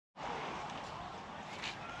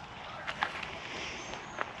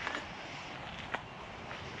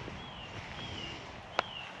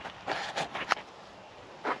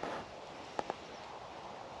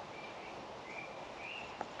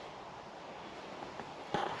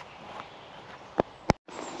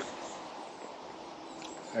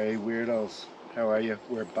Hey weirdos, how are you?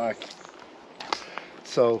 We're back.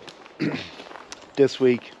 So this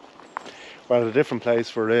week we're at a different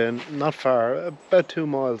place. We're in not far, about 2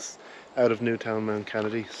 miles out of Newtown, Mount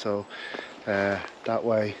Kennedy. So that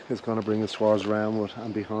way is going to bring us towards Roundwood,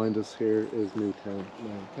 and behind us here is Newtown,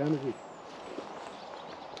 Mount Kennedy.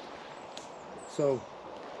 So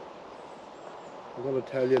I'm going to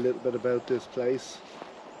tell you a little bit about this place.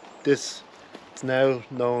 This it's now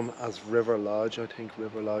known as River Lodge. I think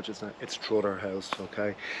River Lodge is now, it's Trudder House,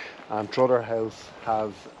 okay? And Trudder House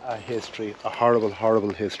has a history, a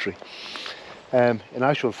horrible history. In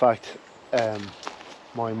actual fact,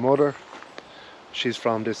 my mother, she's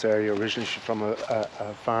from this area originally. She's from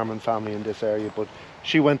a farming family in this area, but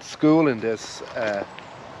she went to school in this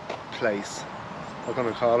place. I'm going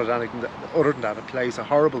to call it anything other than that, a place, a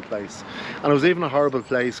horrible place. And it was even a horrible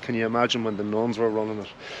place, can you imagine, when the nuns were running it.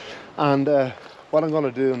 And what I'm going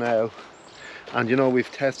to do now, and you know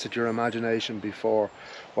we've tested your imagination before,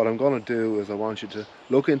 what I'm going to do is I want you to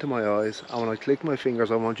look into my eyes, and when I click my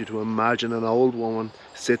fingers I want you to imagine an old woman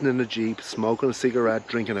sitting in a jeep, smoking a cigarette,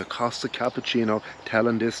 drinking a Costa cappuccino,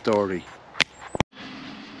 telling this story.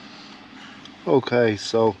 Okay,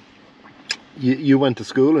 so you went to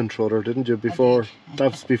school in Trudder, didn't you, before?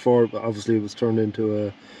 That's before obviously it was turned into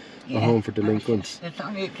a home for delinquents. It's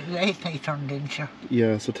only lately turned into.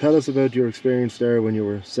 Yeah, so tell us about your experience there when you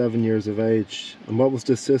were 7 years of age. And what was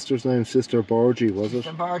this sister's name? Sister Borgie, was it?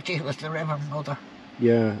 Sister Borgie was the Reverend Mother.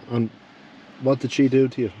 Yeah, and what did she do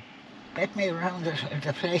to you? Bet me around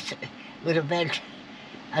the place with a belt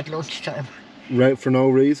at lunchtime. Right, for no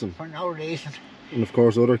reason? For no reason. And of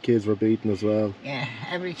course other kids were beaten as well. Yeah,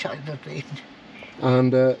 every child was beaten.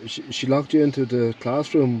 And she locked you into the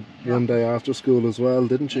classroom one day after school as well,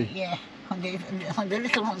 didn't she? Yeah, when the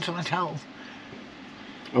little ones went home.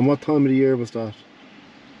 And what time of the year was that?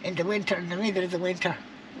 In the winter, in the middle of the winter.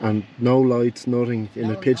 And no lights, nothing,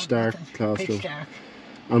 in a pitch dark classroom? Pitch dark.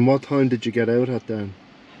 And what time did you get out at then?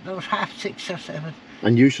 About 6:30 or 7.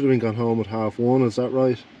 And you should have been gone home at 1:30, is that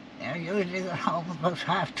right? Yeah, usually got home about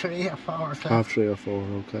 3:30 or 4 o'clock. 3:30 or 4,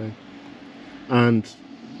 okay. And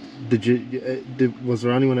was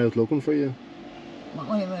there anyone out looking for you?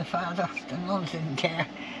 My father, the nuns didn't care.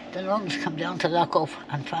 The nuns come down to lock up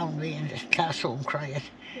and found me in the classroom crying.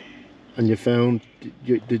 And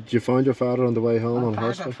did you find your father on the way home on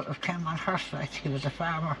horseback? My father came on horseback, he was a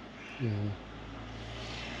farmer. Yeah.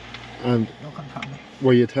 And looking for me.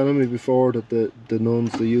 Were you telling me before that the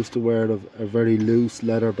nuns, they used to wear a very loose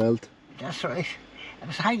leather belt? That's right. It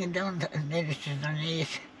was hanging down nearly to their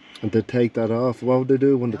knees. And they'd take that off. What would they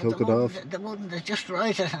do when they took it off? They wouldn't, they just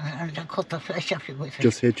rise it and they cut the flesh off you with it.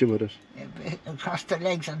 Just hit you with it? Across the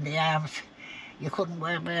legs and the arms. You couldn't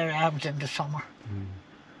wear bare arms in the summer.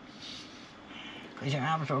 Because your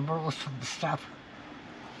arms were bruised from the stab.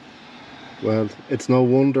 Well, it's no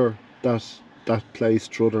wonder that place,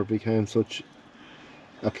 Trudder, became such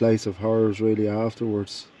a place of horrors really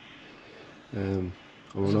afterwards.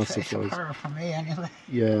 We're not surprised. Horror for me anyway.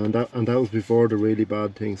 Yeah, and that was before the really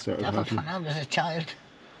bad things started happening. That was when I was a child.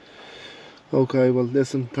 Okay, well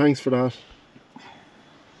listen, thanks for that.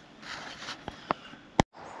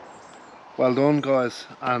 Well done, guys,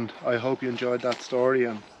 and I hope you enjoyed that story,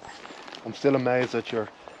 and I'm still amazed at your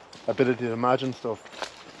ability to imagine stuff.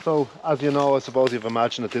 So, as you know, I suppose you've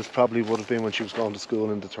imagined that this probably would have been when she was going to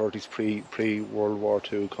school in the 30s, pre-World War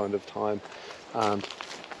II kind of time, and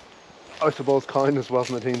I suppose kindness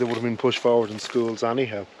wasn't a thing that would have been pushed forward in schools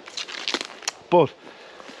anyhow. But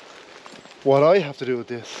what I have to do with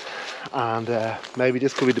this, and maybe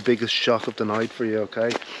this could be the biggest shock of the night for you,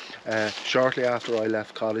 okay? Shortly after I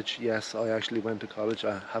left college, yes, I actually went to college,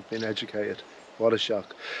 I have been educated. What a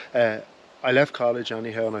shock. I left college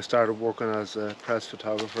anyhow, and I started working as a press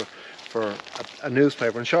photographer for a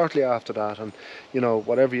newspaper, and shortly after that, and you know,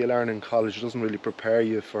 whatever you learn in college doesn't really prepare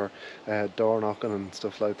you for door knocking and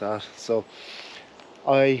stuff like that. So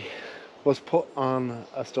I was put on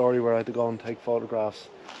a story where I had to go and take photographs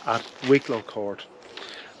at Wicklow Court,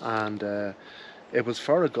 and it was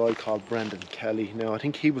for a guy called Brendan Kelly. Now I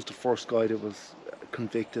think he was the first guy that was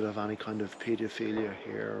convicted of any kind of paedophilia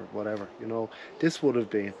here or whatever, you know. This would have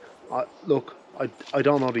been, look, I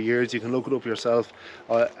don't know the years, you can look it up yourself.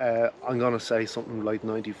 I'm going to say something like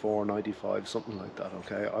 94, 95, something like that,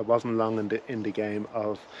 okay? I wasn't long in the game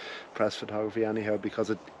of press photography anyhow, because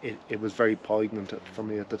it was very poignant for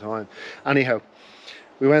me at the time. Anyhow,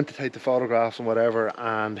 we went to take the photographs and whatever,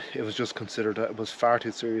 and it was just considered that it was far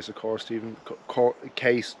too serious a course to even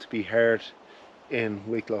case to be heard in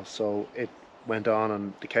Wicklow, so it went on,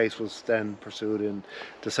 and the case was then pursued in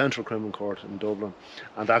the Central Criminal Court in Dublin.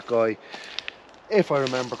 And that guy, if I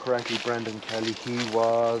remember correctly, Brendan Kelly, he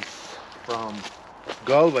was from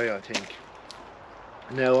Galway, I think.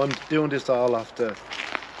 Now I'm doing this all off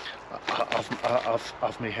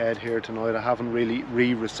my head here tonight. I haven't really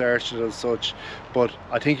re-researched it as such, but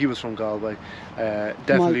I think he was from Galway.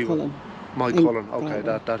 Definitely. Mike Cullen. Okay,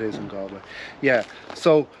 that is in Galway. Yeah.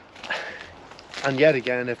 So, and yet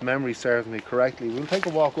again, if memory serves me correctly, we'll take a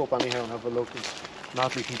walk up anyhow and have a look. And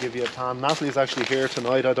Natalie can give you a tan. Natalie's actually here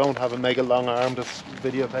tonight. I don't have a mega long arm that's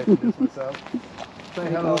videotaping this myself. Say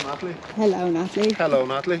hello, Natalie. Hello, Natalie. Hello,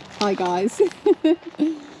 Natalie. Hi, guys.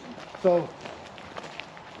 So,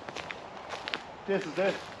 this is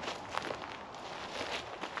it.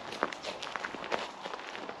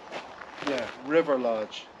 Yeah, River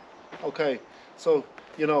Lodge. Okay, so,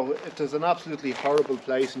 you know, if there's an absolutely horrible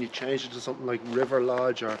place and you change it to something like River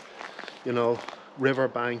Lodge or, you know,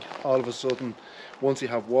 Riverbank, all of a sudden, once you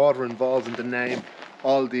have water involved in the name,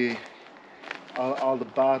 all the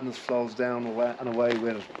badness flows down and away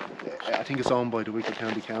with it. I think it's owned by the Wicklow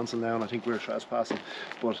County Council now, and I think we're trespassing,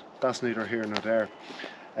 but that's neither here nor there.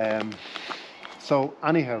 So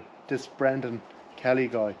anyhow, this Brendan Kelly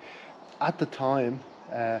guy, at the time,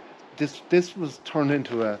 this was turned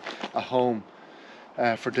into a home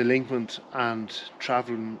for delinquent and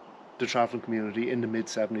the travelling community in the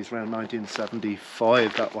mid-70s, around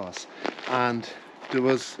 1975 that was, and there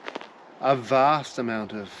was a vast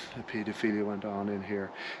amount of paedophilia went on in here.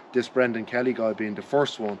 This Brendan Kelly guy being the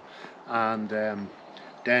first one, and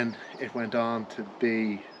then it went on to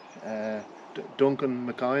be Duncan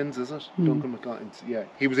McKines, is it? Duncan McKines, yeah.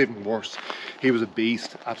 He was even worse. He was a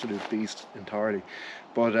beast, absolute beast entirely.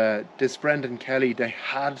 But this Brendan Kelly, they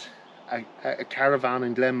had a caravan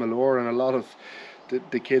in Glenmalure, and a lot of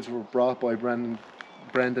the kids were brought by Brendan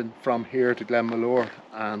from here to Glenmalure,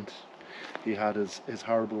 and he had his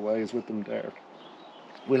horrible ways with them there.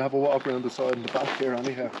 We'll have a walk around the side and the back here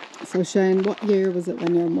anyhow. So Shane, what year was it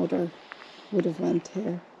when your mother would have went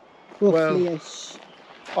here? Roughly-ish.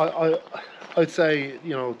 Well, I'd say,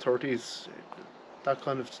 you know, 30s, that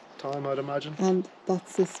kind of time, I'd imagine. And that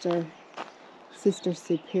sister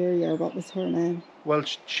superior, what was her name? Well,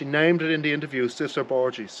 she named it in the interview, Sister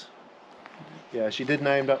Borges. Yeah, she did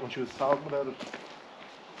name that when she was talking about it.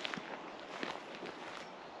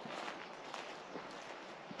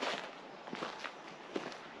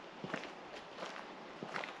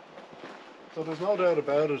 So there's no doubt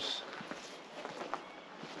about it,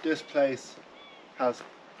 this place has,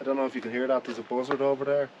 I don't know if you can hear that, there's a buzzard over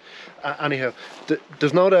there. Anyhow,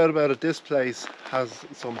 there's no doubt about it, this place has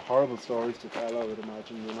some horrible stories to tell, I would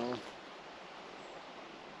imagine, you know.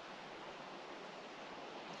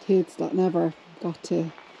 Kids that never got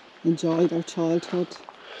to enjoy their childhood.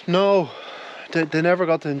 No, they never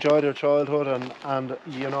got to enjoy their childhood, and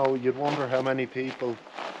you know, you'd wonder how many people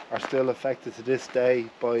are still affected to this day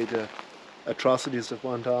by the atrocities that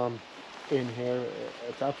went on in here.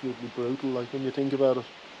 It's absolutely brutal, like, when you think about it.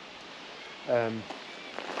 And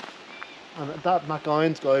that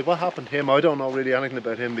McGuinness guy, what happened to him? I don't know really anything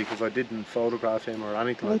about him because I didn't photograph him or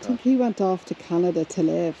anything like that. I think he went off to Canada to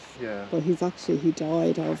live. Yeah. But he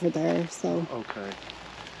died over there, so. Okay.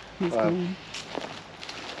 He's Well, gone.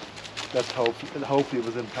 let's hope. Hopefully, he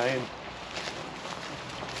was in pain.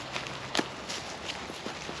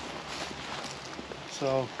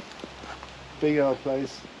 So, big old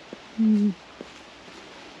place. And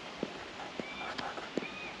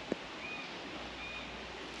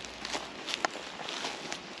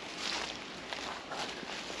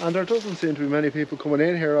there doesn't seem to be many people coming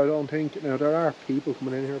in here, I don't think. Now, there are people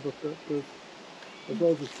coming in here, but I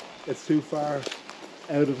suppose it's too far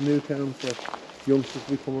out of Newtown for youngsters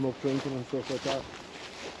to be coming up drinking and stuff like that.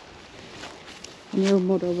 And your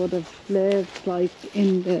mother would have lived, like,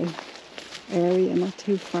 in the area, not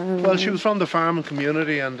too far away. Well, she was from the farming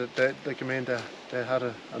community, and they had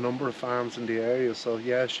a number of farms in the area, so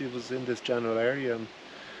yeah, she was in this general area. And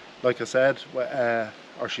like I said,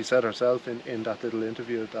 or she said herself in that little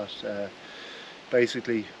interview, that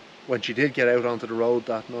basically when she did get out onto the road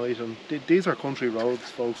that night, and these are country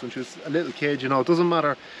roads, folks, when she was a little kid, you know, it doesn't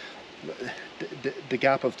matter the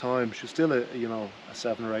gap of time, she was still a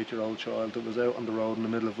 7 or 8 year old child that was out on the road in the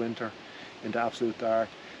middle of winter in the absolute dark,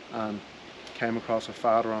 and came across her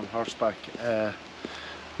father on horseback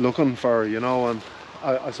looking for her, you know. And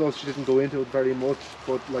I suppose she didn't go into it very much,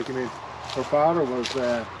 but, like, I mean, her father was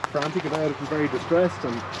frantic about it and very distressed,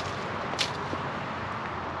 and,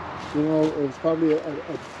 you know, it was probably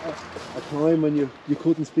a time when you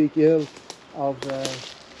couldn't speak ill of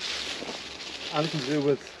anything to do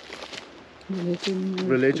with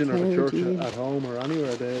religion or the church at home or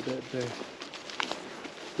anywhere.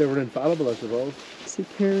 They were infallible, I suppose.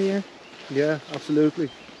 Superior. Yeah, absolutely.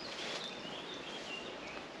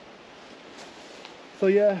 So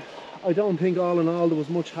yeah, I don't think all in all there was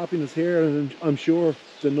much happiness here, and I'm sure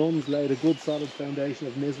the nuns laid a good solid foundation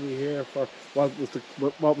of misery here for what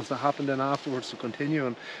was to happen then afterwards to continue.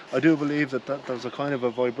 And I do believe that there's a kind of a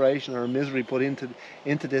vibration or a misery put into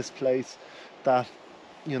this place that,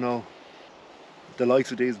 you know, the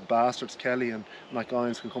likes of these bastards Kelly and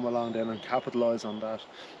McGuines can come along then and capitalise on that,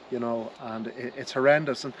 you know, and it's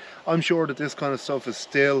horrendous. And I'm sure that this kind of stuff is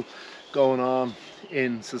still going on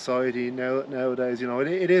in society nowadays, you know,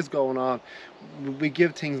 it is going on. We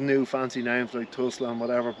give things new fancy names like Tussle and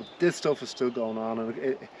whatever, but this stuff is still going on,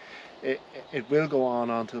 and it will go on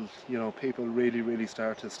until, you know, people really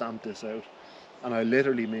start to stamp this out. And I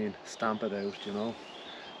literally mean stamp it out, you know.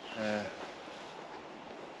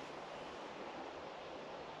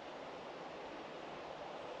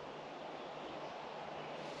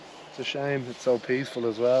 It's a shame it's so peaceful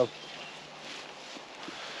as well.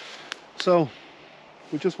 So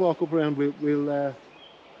we just walk up around. We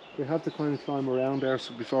have to kind of climb around there,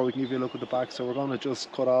 so before we can give you a look at the back. So we're going to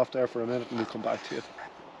just cut off there for a minute and we'll come back to you.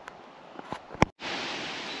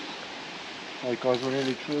 Right guys, we're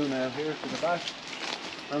nearly through now here to the back,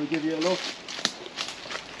 and we'll give you a look.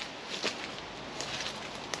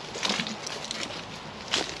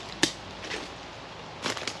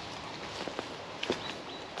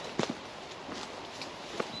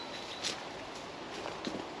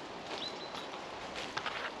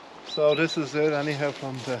 So this is it anyhow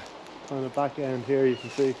from the back end here. You can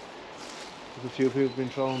see there's a few people been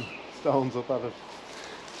throwing stones up at it,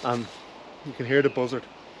 and you can hear the buzzard.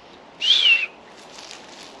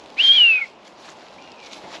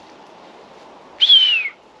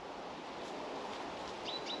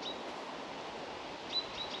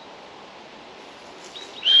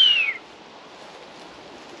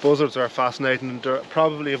 Buzzards are fascinating. They're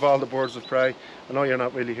probably, of all the birds of prey, I know you're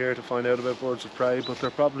not really here to find out about birds of prey, but they're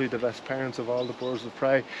probably the best parents of all the birds of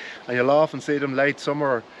prey. And you'll often see them late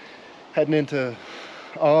summer, heading into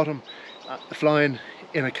autumn, flying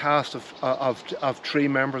in a cast of 3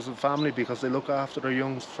 members of the family, because they look after their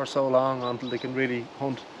young for so long until they can really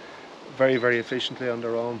hunt very efficiently on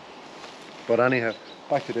their own. But anyhow,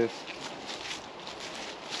 back to this.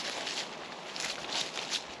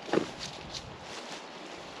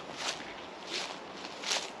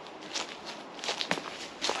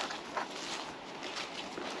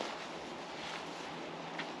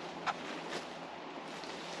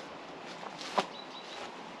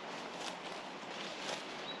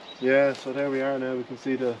 Yeah, so there we are now. We can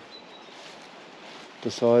see the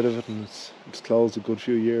side of it, and it's closed a good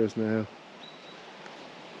few years now.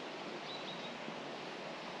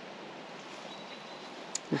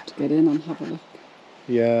 We have to get in and have a look.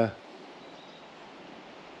 Yeah.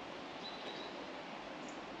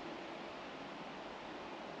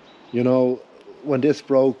 You know, when this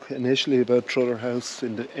broke initially about Trudder House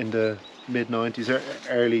in the mid-90s,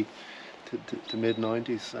 early to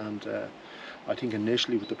mid-90s, and I think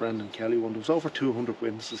initially with the Brendan Kelly one, there was over 200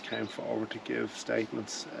 witnesses came forward to give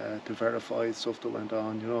statements to verify stuff that went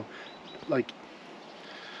on, you know. Like,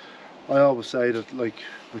 I always say that, like,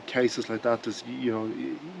 with cases like that, there's, you know,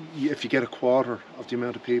 if you get a quarter of the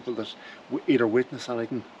amount of people that either witness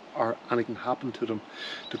anything or anything happened to them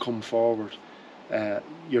to come forward,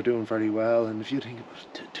 you're doing very well. And if you think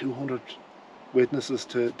about 200 witnesses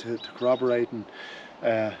to corroborate and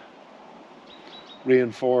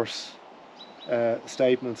reinforce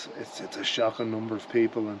statements, it's a shocking number of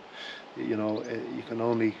people. And you know, you can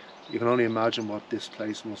only imagine what this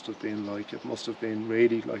place must have been like. It must have been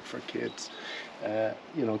really like for kids,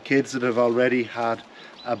 you know, kids that have already had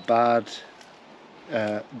a bad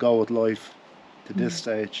go at life to this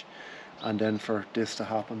stage, and then for this to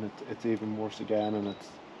happen, it's even worse again. And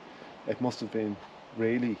it must have been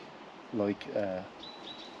really like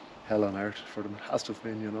hell on earth for them. It has to have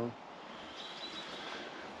been, you know.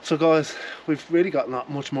 So guys, we've really got not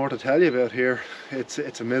much more to tell you about here. It's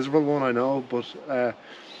a miserable one, I know, but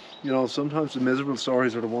you know, sometimes the miserable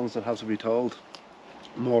stories are the ones that have to be told,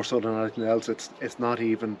 more so than anything else. It's not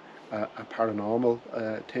even a paranormal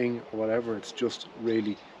thing or whatever. It's just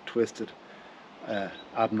really twisted,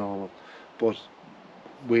 abnormal. But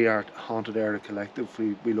we are Haunted Éire Collective.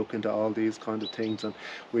 We look into all these kind of things, and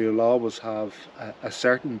we will always have a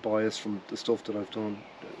certain bias from the stuff that I've done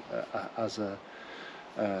as a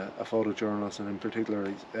photojournalist, and in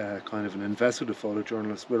particular kind of an investigative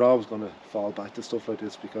photojournalist. We're always going to fall back to stuff like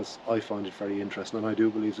this because I find it very interesting, and I do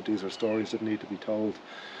believe that these are stories that need to be told.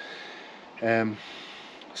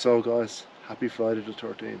 So guys, happy Friday the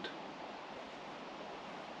 13th.